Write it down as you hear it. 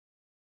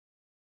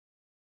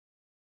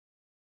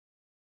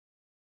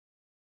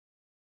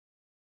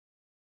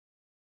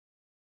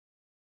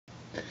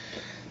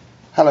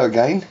Hello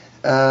again.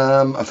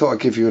 I thought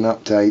I'd give you an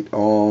update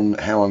on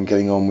how I'm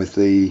getting on with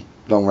the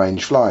long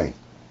range flying.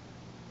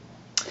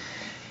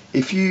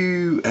 If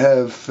you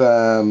have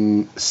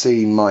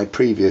seen my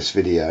previous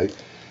video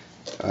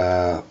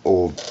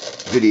or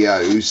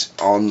videos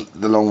on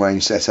the long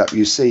range setup,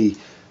 you see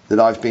that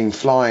I've been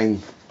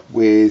flying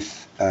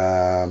with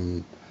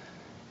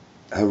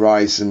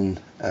Horizon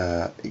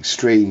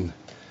Extreme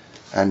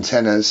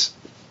antennas,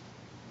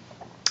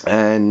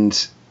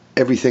 and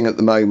everything at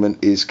the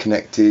moment is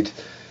connected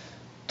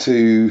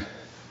to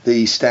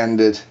the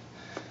standard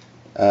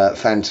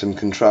Phantom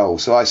control.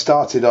 So I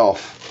started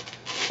off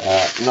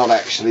not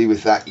actually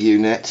with that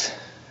unit.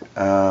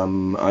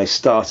 I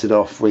started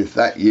off with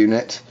that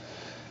unit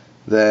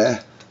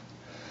there,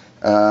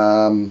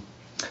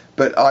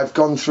 but I've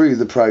gone through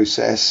the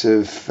process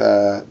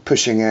of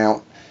pushing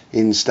out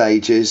in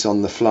stages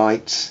on the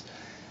flights,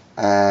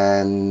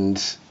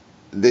 and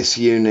this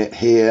unit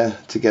here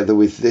together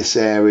with this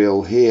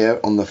aerial here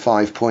on the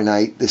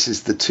 5.8, this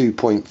is the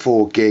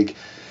 2.4 gig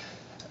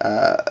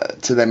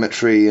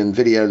telemetry and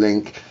video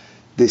link.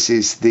 This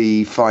is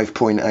the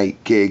 5.8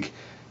 gig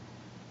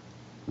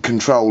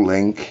control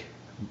link,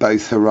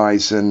 both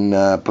Horizon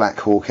Black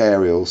Hawk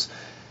aerials.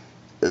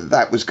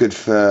 That was good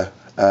for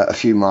a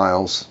few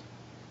miles.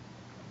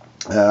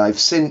 I've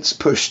since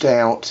pushed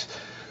out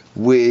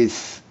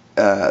with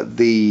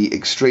the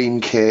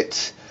Extreme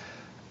kit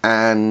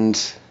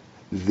and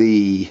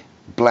the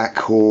Black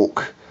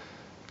Hawk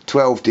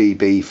 12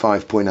 dB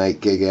 5.8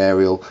 gig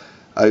aerial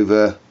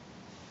over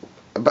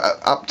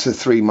up to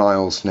 3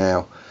 miles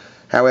now.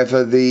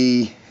 However,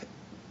 the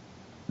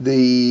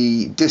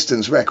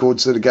distance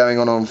records that are going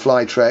on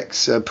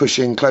Flytrex are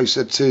pushing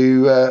closer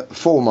to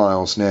 4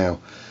 miles now.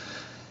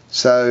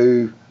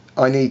 So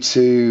I need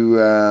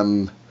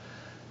to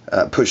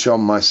push on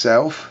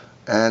myself,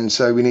 and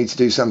so we need to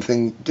do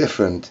something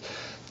different.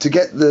 To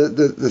get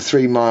the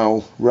 3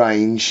 mile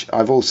range,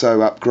 I've also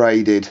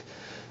upgraded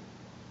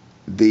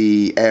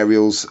the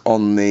aerials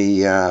on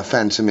the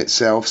Phantom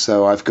itself.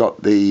 So I've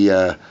got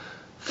the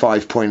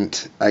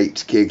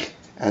 5.8 gig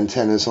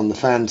antennas on the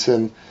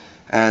Phantom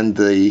and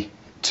the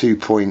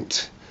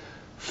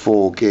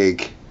 2.4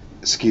 gig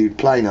skewed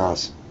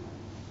planars.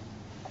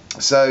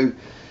 So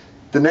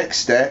the next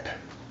step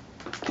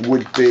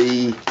would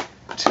be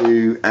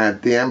to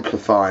add the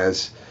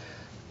amplifiers.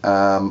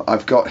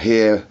 I've got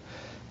here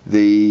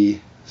the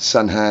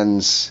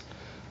Sunhan's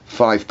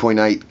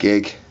 5.8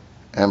 gig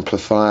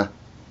amplifier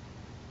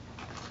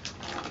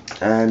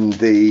and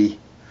the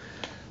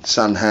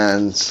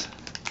Sunhan's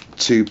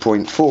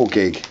 2.4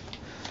 gig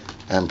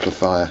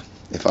amplifier,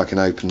 if I can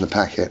open the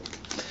packet.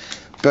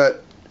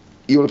 But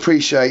you'll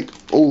appreciate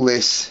all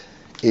this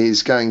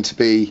is going to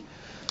be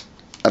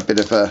a bit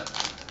of a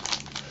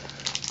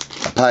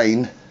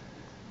pain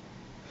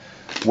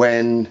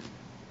when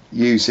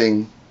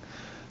using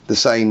the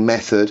same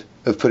method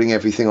of putting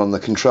everything on the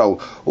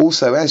control.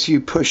 Also, as you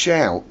push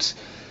out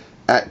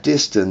at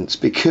distance,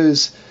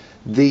 because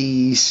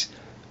these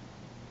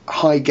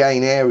high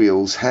gain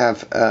aerials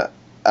have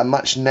a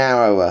much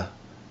narrower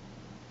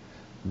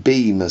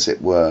beam, as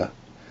it were,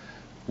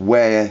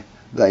 where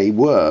they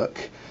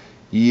work,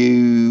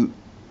 you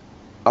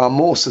are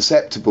more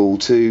susceptible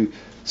to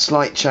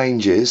slight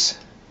changes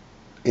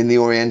in the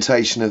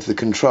orientation of the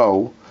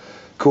control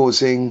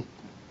causing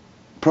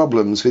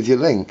problems with your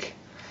link.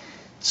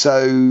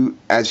 So,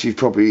 as you've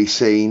probably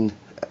seen,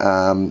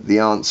 the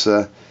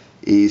answer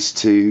is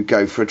to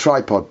go for a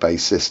tripod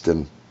based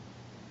system.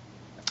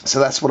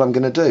 So that's what I'm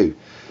going to do.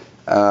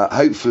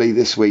 Hopefully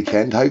this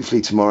weekend,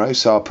 hopefully tomorrow,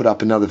 so I'll put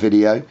up another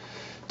video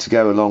to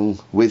go along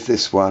with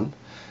this one.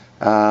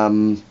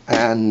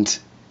 And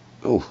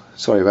oh,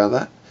 sorry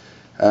about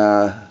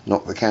that,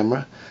 knocked the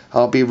camera.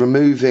 I'll be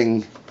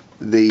removing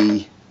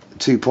the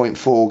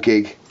 2.4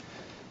 gig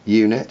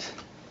unit,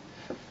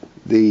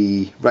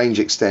 the range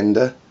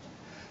extender,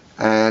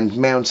 and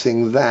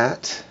mounting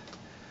that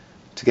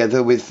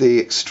together with the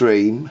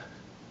Extreme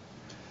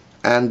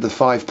and the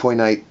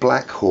 5.8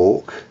 Black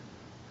Hawk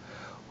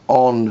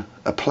on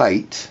a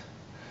plate,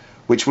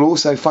 which will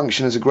also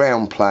function as a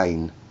ground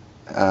plane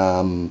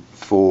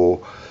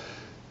for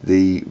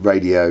the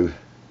radio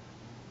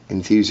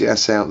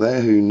enthusiasts out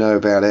there who know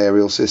about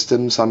aerial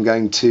systems. I'm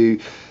going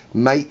to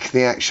make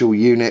the actual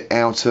unit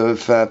out of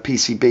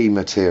PCB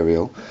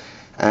material,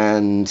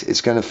 and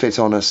it's going to fit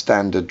on a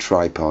standard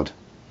tripod.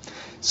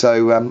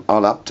 So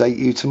I'll update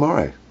you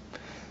tomorrow.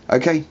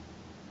 Okay,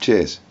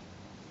 cheers.